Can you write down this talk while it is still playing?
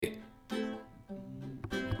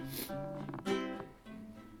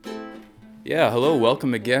Yeah, hello,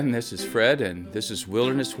 welcome again. This is Fred, and this is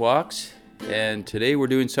Wilderness Walks. And today we're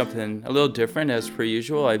doing something a little different as per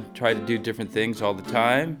usual. I try to do different things all the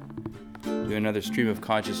time, do another Stream of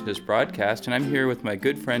Consciousness broadcast, and I'm here with my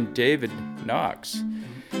good friend David Knox.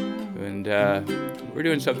 And we're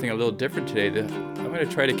doing something a little different today. I'm going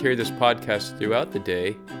to try to carry this podcast throughout the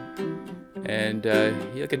day, and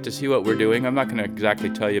you'll get to see what we're doing. I'm not going to exactly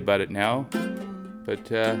tell you about it now,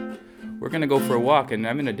 but we're going to go for a walk, and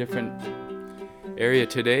I'm in a different area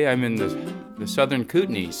today. I'm in the southern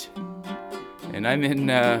Kootenays, and I'm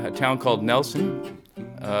in a town called Nelson,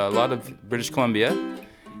 a lot of British Columbia,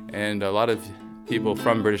 and a lot of people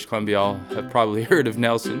from British Columbia all have probably heard of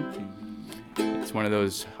Nelson. It's one of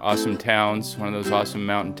those awesome towns, one of those awesome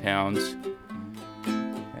mountain towns,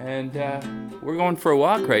 and we're going for a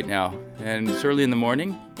walk right now, and it's early in the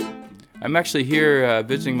morning. I'm actually here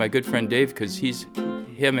visiting my good friend Dave because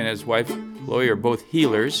him and his wife Lori are both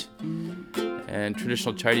healers and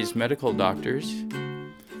traditional Chinese medical doctors.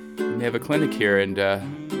 And they have a clinic here, and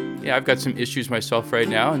I've got some issues myself right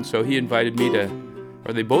now, and so they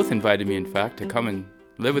both invited me, in fact, to come and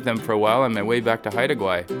live with them for a while on my way back to Haida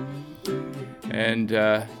Gwaii. And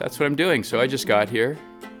that's what I'm doing. So I just got here.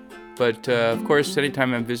 But of course,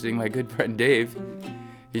 anytime I'm visiting my good friend Dave,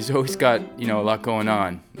 he's always got, a lot going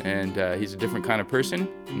on. And he's a different kind of person,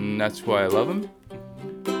 and that's why I love him.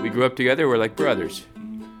 We grew up together, we're like brothers.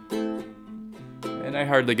 And I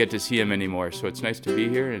hardly get to see him anymore, so it's nice to be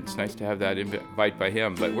here, and it's nice to have that invite by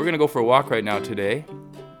him. But we're going to go for a walk right now today,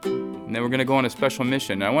 and then we're going to go on a special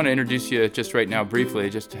mission. I want to introduce you just right now briefly,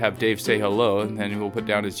 just to have Dave say hello, and then we'll put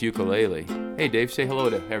down his ukulele. Hey, Dave, say hello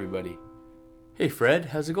to everybody. Hey, Fred,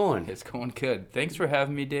 how's it going? It's going good. Thanks for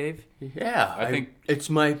having me, Dave. Yeah, I think it's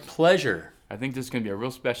my pleasure. I think this is going to be a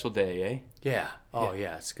real special day, eh? Yeah. Oh,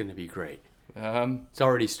 yeah, it's going to be great. It's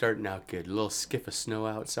already starting out good. A little skiff of snow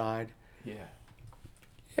outside. Yeah.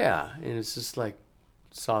 Yeah, and it's just like,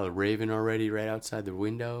 saw the raven already right outside the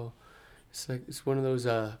window. It's one of those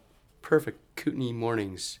perfect Kootenai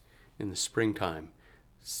mornings in the springtime.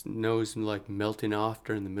 Snow's like melting off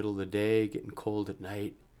during the middle of the day, getting cold at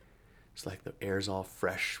night. It's like the air's all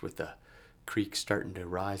fresh with the creek starting to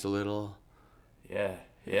rise a little.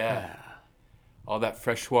 Yeah. All that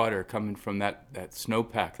fresh water coming from that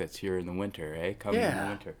snowpack that's here in the winter, eh? In the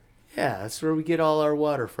winter. Yeah, that's where we get all our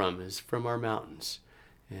water from, is from our mountains.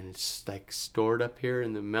 And it's like stored up here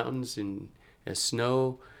in the mountains, and as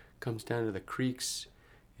snow comes down to the creeks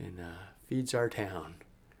and feeds our town.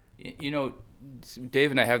 Dave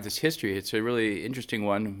and I have this history. It's a really interesting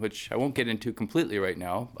one, which I won't get into completely right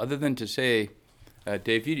now, other than to say,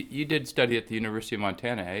 Dave, you did study at the University of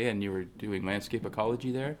Montana, eh? And you were doing landscape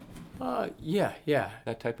ecology there? Yeah.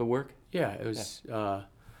 That type of work? Yeah, it was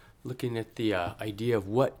looking at the idea of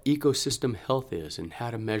what ecosystem health is and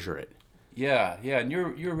how to measure it. Yeah, and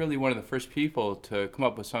you're really one of the first people to come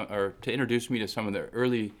up with to introduce me to some of the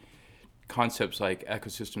early concepts like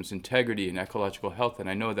ecosystems integrity and ecological health, and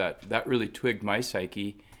I know that really twigged my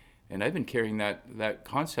psyche, and I've been carrying that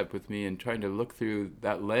concept with me and trying to look through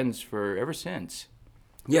that lens for ever since.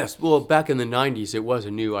 Yes, well, back in the 90s, it was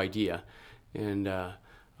a new idea, and I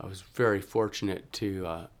was very fortunate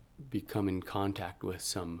to become in contact with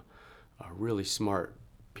some really smart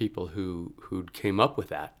people who came up with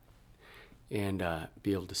that, and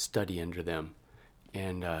be able to study under them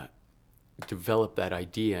and develop that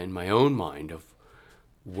idea in my own mind of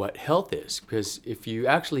what health is. Because if you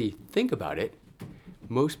actually think about it,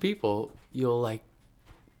 most people, you'll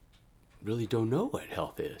really don't know what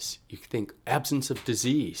health is. You think absence of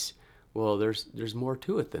disease. Well, there's more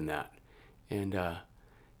to it than that. And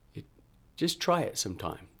just try it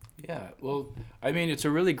sometime. Yeah, well, I mean, it's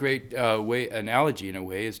a really great analogy in a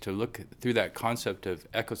way, is to look through that concept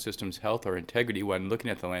of ecosystems health or integrity when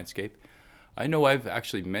looking at the landscape. I know I've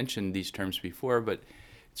actually mentioned these terms before, but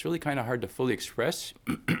it's really kind of hard to fully express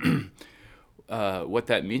what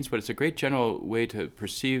that means, but it's a great general way to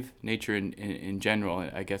perceive nature in general,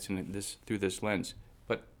 I guess, through this lens.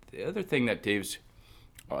 But the other thing that Dave's,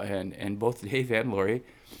 and both Dave and Lori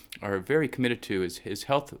are very committed to is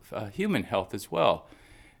health, human health as well.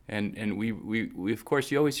 And we of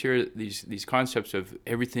course, you always hear these concepts of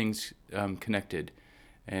everything's connected,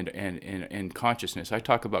 and consciousness. I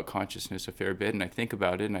talk about consciousness a fair bit, and I think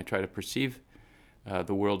about it, and I try to perceive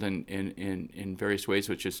the world in various ways,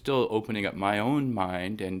 which is still opening up my own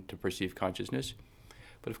mind and to perceive consciousness.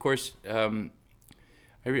 But of course,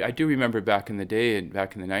 I do remember back in the day, and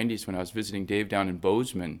back in the 90s, when I was visiting Dave down in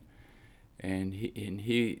Bozeman, and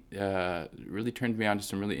he really turned me on to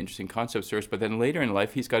some really interesting concepts first. But then later in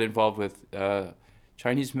life, he's got involved with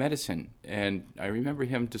Chinese medicine, and I remember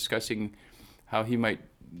him discussing how he might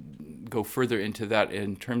go further into that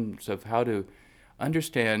in terms of how to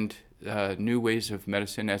understand new ways of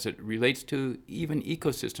medicine as it relates to even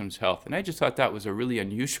ecosystems health. And I just thought that was a really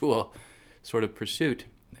unusual sort of pursuit.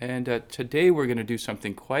 And today we're going to do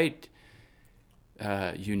something quite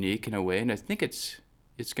unique in a way, and I think it's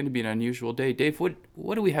going to be an unusual day. Dave,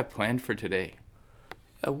 what do we have planned for today?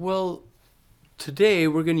 Well, today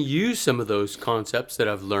we're going to use some of those concepts that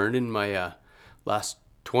I've learned in my last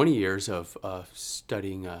 20 years of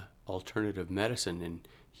studying alternative medicine and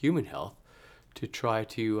human health to try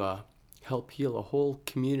to help heal a whole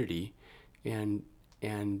community and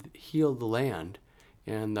heal the land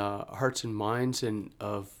and the hearts and minds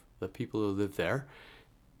of the people who live there,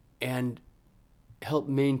 and help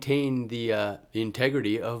maintain the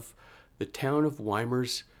integrity of the town of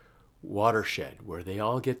Weimer's watershed, where they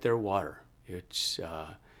all get their water. It's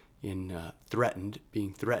being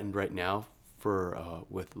threatened right now for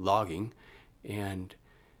with logging, and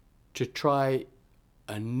to try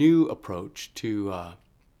a new approach to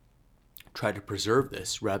try to preserve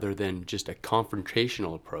this rather than just a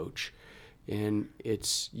confrontational approach. And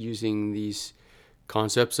it's using these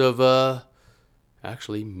concepts of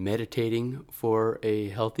actually meditating for a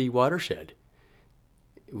healthy watershed,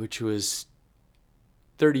 which was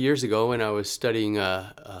 30 years ago when I was studying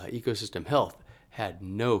ecosystem health, had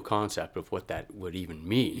no concept of what that would even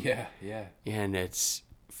mean. Yeah. And it's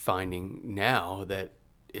finding now that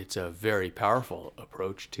it's a very powerful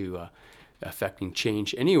approach to affecting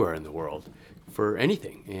change anywhere in the world for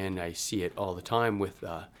anything. And I see it all the time with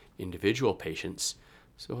individual patients.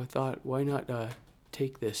 So I thought, why not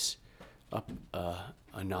take this up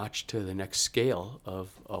a notch to the next scale of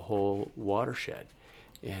a whole watershed?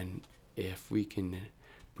 And if we can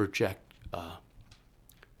project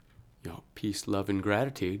peace, love, and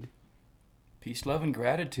gratitude. Peace, love, and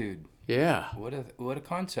gratitude. Yeah. What a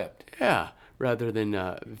concept. Yeah. Rather than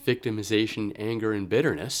victimization, anger, and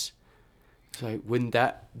bitterness. So wouldn't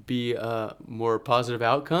that be a more positive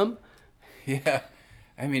outcome? Yeah.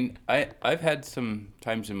 I mean, I've had some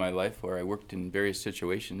times in my life where I worked in various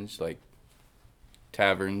situations like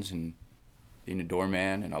taverns and being a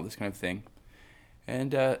doorman and all this kind of thing.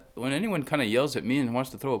 And when anyone kind of yells at me and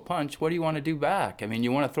wants to throw a punch, what do you want to do back? I mean,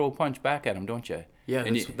 you want to throw a punch back at them, don't you? Yeah,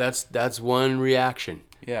 that's one reaction.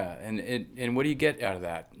 Yeah, and what do you get out of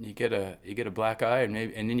that? You get a black eye, and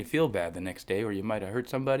then you feel bad the next day, or you might have hurt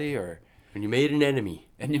somebody, and you made an enemy.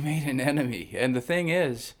 And the thing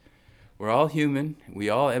is, we're all human. We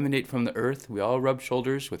all emanate from the earth. We all rub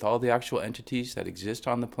shoulders with all the actual entities that exist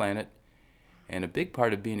on the planet. And a big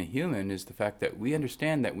part of being a human is the fact that we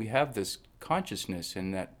understand that we have this consciousness,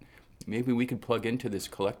 and that maybe we could plug into this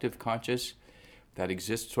collective conscious that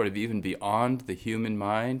exists sort of even beyond the human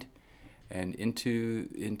mind and into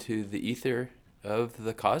the ether of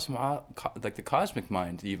the like the cosmic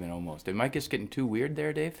mind, even almost. Am I just getting too weird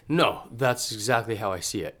there, Dave? No, that's exactly how I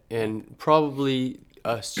see it. And probably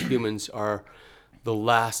us humans are the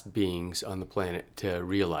last beings on the planet to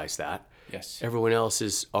realize that. Yes. Everyone else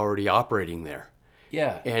is already operating there.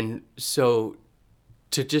 Yeah. And so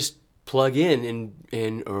to just plug in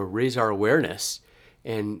and or raise our awareness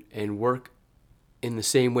and work in the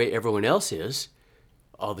same way everyone else is,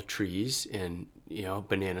 all the trees and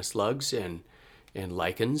banana slugs and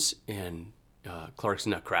lichens and Clark's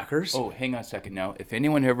nutcrackers. Oh, hang on a second now. If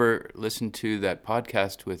anyone ever listened to that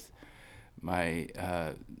podcast with my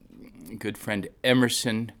good friend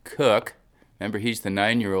Emerson Cook, remember he's the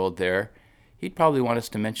 9-year-old there, he'd probably want us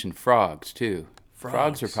to mention frogs too.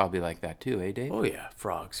 Frogs are probably like that too, eh, Dave? Oh yeah,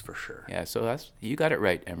 frogs for sure. Yeah, so you got it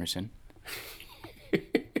right, Emerson.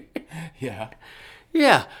 Yeah.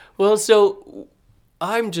 Yeah. Well, so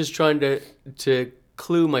I'm just trying to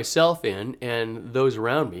clue myself in and those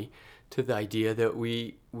around me to the idea that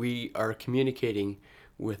we are communicating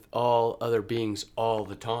with all other beings all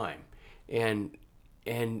the time. And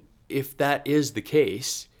if that is the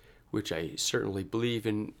case, which I certainly believe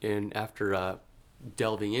in after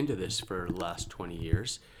delving into this for the last 20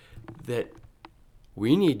 years, that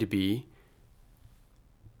we need to be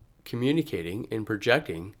communicating and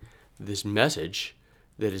projecting this message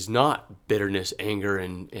that is not bitterness, anger,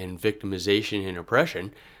 and victimization and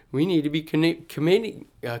oppression. We need to be communicating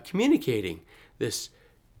this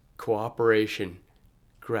cooperation,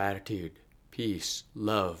 gratitude, peace,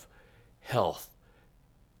 love, health.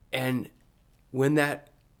 And when that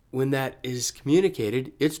is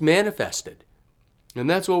communicated, it's manifested. And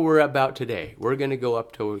that's what we're about today. We're going to go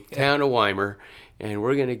up to town of Weimer, and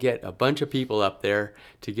we're going to get a bunch of people up there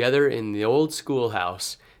together in the old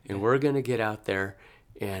schoolhouse, and we're going to get out there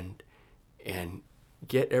and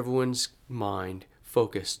get everyone's mind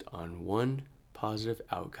focused on one positive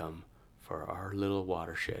outcome for our little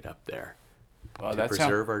watershed up there Well, to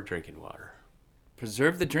preserve our drinking water.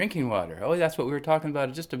 Preserve the drinking water. Oh, that's what we were talking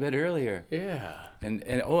about just a bit earlier. Yeah. And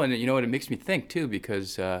you know what, it makes me think too,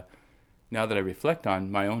 because now that I reflect on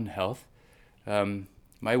my own health,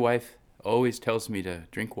 my wife always tells me to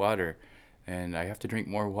drink water, and I have to drink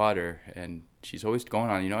more water. And she's always going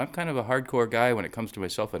on. I'm kind of a hardcore guy when it comes to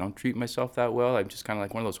myself. I don't treat myself that well. I'm just kind of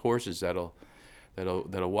like one of those horses that'll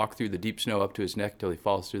walk through the deep snow up to his neck till he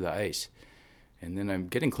falls through the ice. And then I'm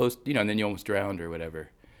getting close, and then you almost drowned or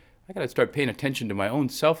whatever. I got to start paying attention to my own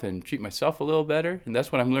self and treat myself a little better. And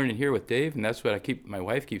that's what I'm learning here with Dave, and that's what my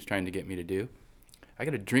wife keeps trying to get me to do. I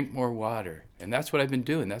got to drink more water, and that's what I've been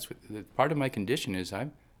doing. That's what part of my condition is. I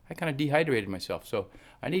kind of dehydrated myself, so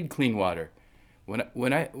I need clean water.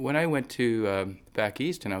 When I went to back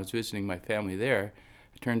east and I was visiting my family there,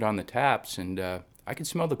 I turned on the taps and I could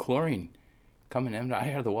smell the chlorine coming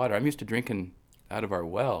out of the water. I'm used to drinking out of our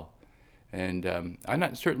well. And I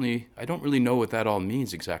don't really know what that all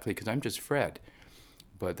means exactly, because I'm just Fred.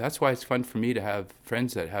 But that's why it's fun for me to have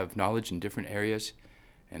friends that have knowledge in different areas,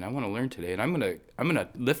 and I want to learn today. And I'm gonna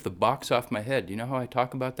lift the box off my head. You know how I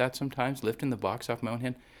talk about that sometimes, lifting the box off my own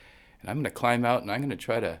head? And I'm gonna climb out and I'm gonna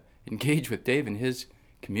try to engage with Dave and his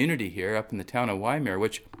community here up in the town of Weimar,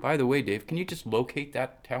 which, by the way, Dave, can you just locate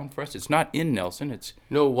that town for us? It's not in Nelson.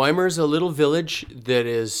 No, Weimar is a little village that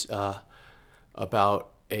is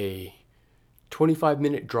about a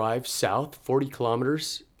 25-minute drive south, 40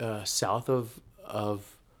 kilometers south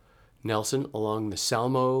of Nelson, along the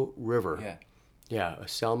Salmo River. Yeah. Yeah,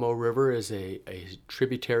 Salmo River is a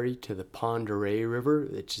tributary to the Pend Oreille River,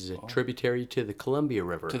 which is a tributary to the Columbia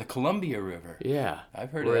River. To the Columbia River. Yeah.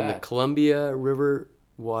 I've heard We're of that. in the Columbia River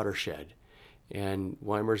watershed. And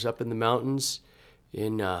Weimar's up in the mountains.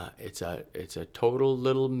 It's a total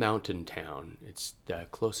little mountain town. It's the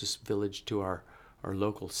closest village to our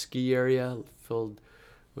local ski area, filled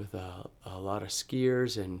with a lot of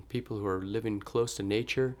skiers and people who are living close to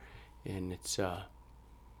nature, and it's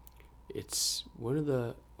one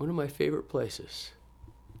of my favorite places.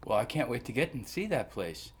 Well, I can't wait to get and see that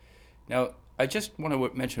place. Now, I just want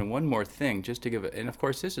to mention one more thing, just to give it, and of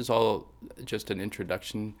course this is all just an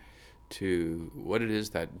introduction to what it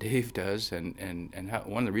is that Dave does, and how,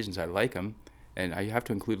 one of the reasons I like him, and I have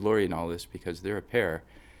to include Lori in all this because they're a pair.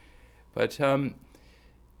 But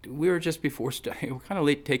we were just before, we're kind of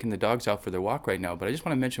late taking the dogs out for their walk right now, but I just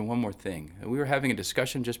want to mention one more thing. We were having a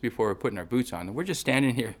discussion just before we're putting our boots on, and we're just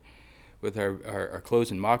standing here with our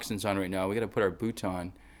clothes and moccasins on right now. We got to put our boots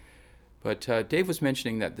on. But Dave was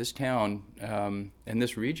mentioning that this town and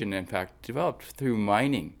this region, in fact, developed through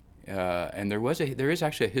mining. And there is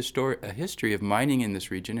actually a history of mining in this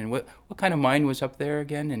region. And what kind of mine was up there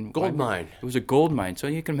again? And Gold mine. It was a gold mine. So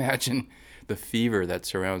you can imagine the fever that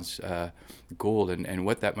surrounds gold and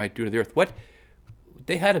what that might do to the earth.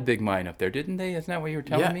 They had a big mine up there, didn't they? Isn't that what you were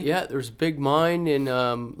telling me? Yeah, there's a big mine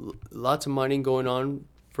and lots of mining going on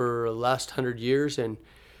for the last 100 years, and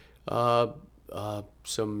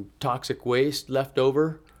some toxic waste left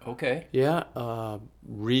over. Okay. Yeah.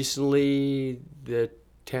 Recently, the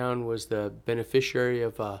town was the beneficiary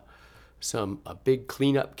of a big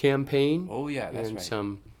cleanup campaign. Oh yeah, that's and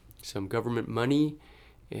right. some government money,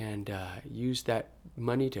 and used that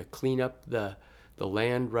money to clean up the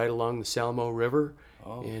land right along the Salmo River,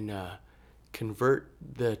 and convert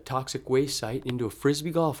the toxic waste site into a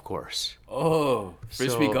frisbee golf course. Oh,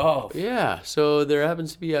 frisbee golf. Yeah, so there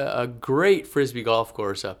happens to be a great frisbee golf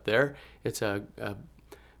course up there. It's a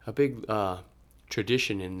big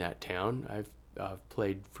tradition in that town. I've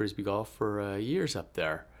played frisbee golf for years up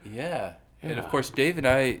there. Yeah. And of course, Dave and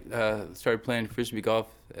I started playing frisbee golf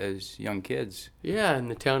as young kids. Yeah, in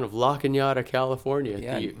the town of La Cañada,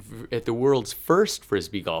 California, at the world's first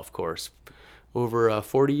frisbee golf course, over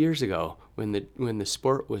 40 years ago, when the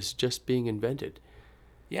sport was just being invented.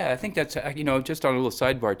 Yeah, I think that's, just on a little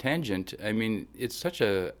sidebar tangent, I mean, it's such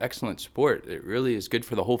an excellent sport. It really is good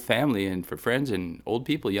for the whole family and for friends and old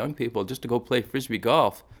people, young people, just to go play frisbee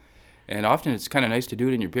golf. And often it's kind of nice to do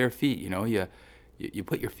it in your bare feet. You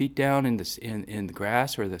put your feet down in the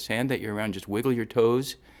grass or the sand that you're around, just wiggle your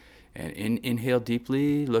toes and inhale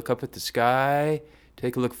deeply, look up at the sky,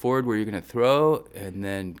 take a look forward where you're going to throw, and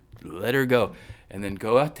then let her go. And then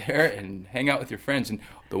go out there and hang out with your friends. And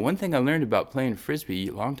the one thing I learned about playing frisbee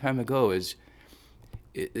a long time ago is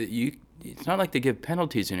it's not like they give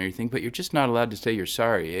penalties and everything, but you're just not allowed to say you're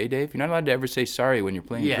sorry, eh, Dave? You're not allowed to ever say sorry when you're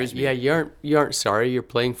playing frisbee. Yeah, you aren't sorry. You're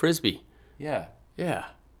playing frisbee. Yeah. Yeah.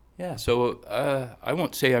 Yeah. So I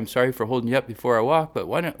won't say I'm sorry for holding you up before I walk, but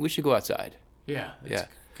we should go outside. Yeah. That's a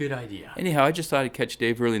good idea. Anyhow, I just thought I'd catch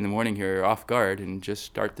Dave early in the morning here off guard and just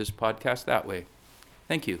start this podcast that way.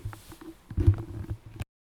 Thank you.